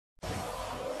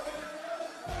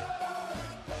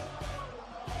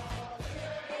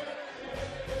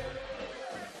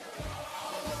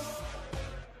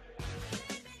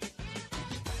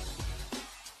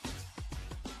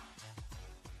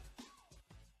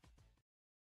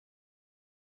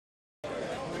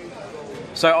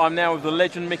So I'm now with the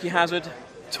legend Mickey Hazard.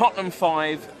 Tottenham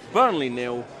 5, Burnley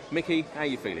 0. Mickey, how are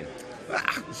you feeling?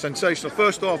 Sensational.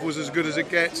 First half was as good as it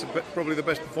gets, probably the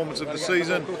best performance of the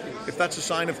season. If that's a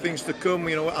sign of things to come,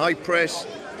 you know, high press,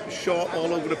 shot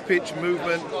all over the pitch,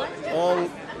 movement,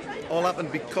 all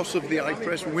happened because of the high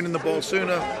press. We're winning the ball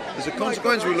sooner. As a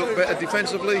consequence, we look better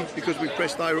defensively because we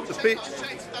pressed higher up the pitch.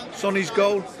 Sonny's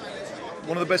goal,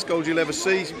 one of the best goals you'll ever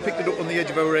see. Picked it up on the edge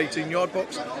of our 18-yard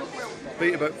box.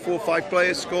 Beat about 4 or 5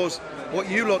 players, scores. What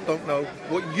you lot don't know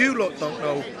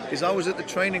is I was at the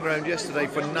training ground yesterday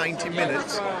for 90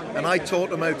 minutes and I taught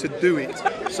them how to do it.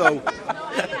 So,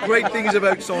 great things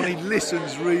about Son, he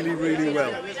listens really, really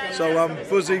well. So I'm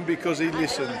buzzing because he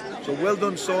listened. So well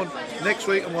done, Son. Next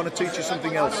week I want to teach you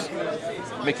something else.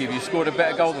 Mickey, have you scored a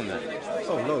better goal than that?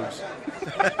 Oh, loads.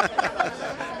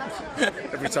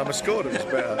 Every time I scored it was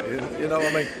better. You know,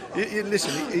 I mean,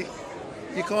 listen,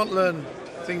 you can't learn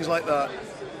things like that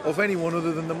of anyone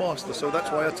other than the master, so that's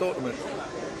why I taught them it.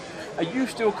 Are you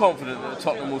still confident that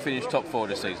Tottenham will finish top 4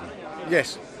 this season?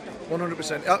 Yes,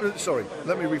 100%. Sorry,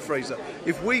 let me rephrase that.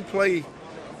 If we play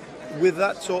with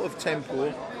that sort of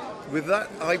tempo, with that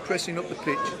high pressing up the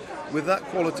pitch, with that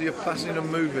quality of passing and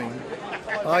moving,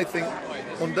 I think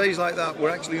on days like that we're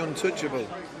actually untouchable.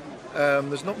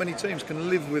 There's not many teams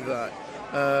can live with that.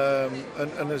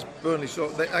 And as Burnley saw,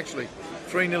 they actually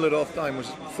 3-0 at half time was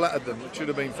flattered them. It should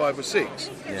have been 5 or 6.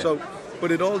 Yeah. So,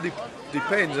 but it all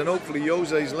depends, and hopefully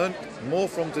Jose's learnt more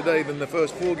from today than the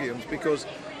first 4 games, because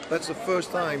that's the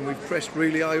first time we've pressed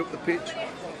really high up the pitch.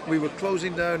 We were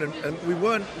closing down and we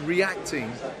weren't reacting,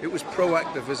 it was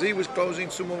proactive. As he was closing,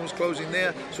 someone was closing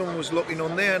there, someone was locking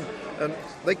on there, and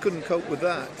they couldn't cope with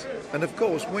that. And of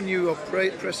course, when you are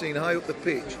pressing high up the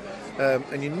pitch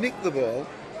and you nick the ball,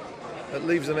 that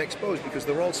leaves them exposed because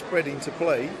they're all spreading to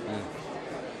play.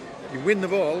 You win the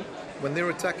ball when they're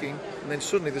attacking, and then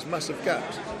suddenly there's massive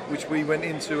gaps, which we went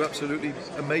into absolutely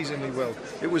amazingly well.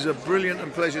 It was a brilliant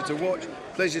and pleasure to watch,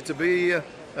 pleasure to be here.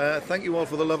 Thank you all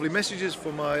for the lovely messages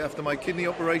after my kidney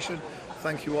operation.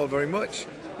 Thank you all very much.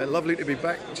 Lovely to be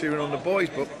back cheering on the boys,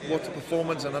 but what a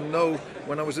performance. And I know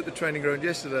when I was at the training ground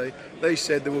yesterday, they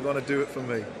said they were going to do it for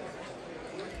me.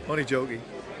 Only joking.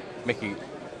 Mickey,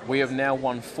 we have now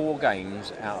won 4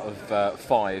 games out of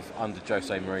 5 under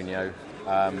Jose Mourinho.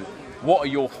 What are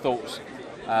your thoughts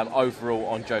overall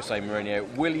on Jose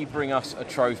Mourinho? Will he bring us a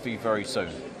trophy very soon?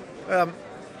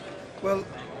 Well,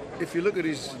 if you look at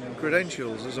his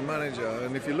credentials as a manager,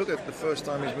 and if you look at the first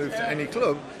time he's moved to any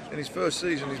club, in his first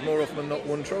season he's more often than not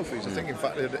won trophies. I think in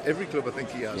fact at every club I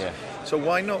think he has. Yeah. So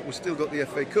why not? We've still got the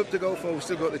FA Cup to go for, we've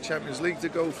still got the Champions League to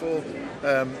go for,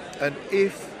 and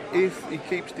if he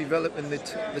keeps developing the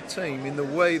team in the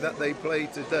way that they play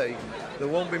today, there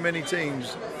won't be many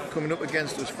teams coming up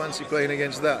against us fancy playing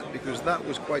against that, because that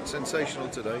was quite sensational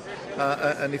today.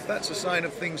 And if that's a sign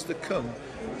of things to come,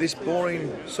 this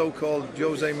boring so-called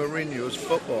Jose Mourinho's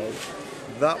football,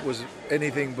 that was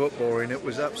anything but boring. It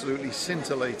was absolutely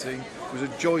scintillating. It was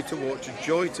a joy to watch, a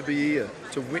joy to be here,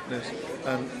 to witness,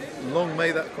 and long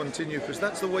may that continue, because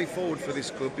that's the way forward for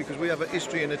this club, because we have a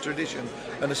history and a tradition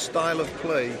and a style of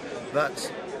play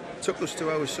that took us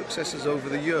to our successes over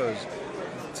the years.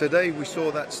 Today we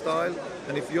saw that style,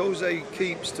 and if Jose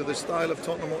keeps to the style of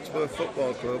Tottenham Hotspur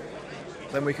Football Club,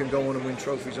 then we can go on and win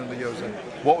trophies under Jose.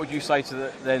 What would you say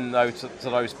to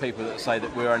those people that say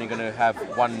that we're only going to have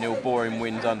 1-0 boring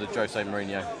wins under Jose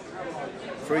Mourinho?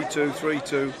 3-2,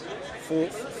 3-2,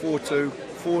 4-2,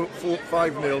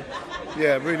 5-0.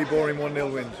 Yeah, really boring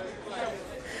 1-0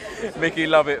 wins. Mickey,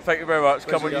 love it. Thank you very much.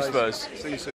 Pleasure, Come on, you Spurs.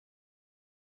 See you soon.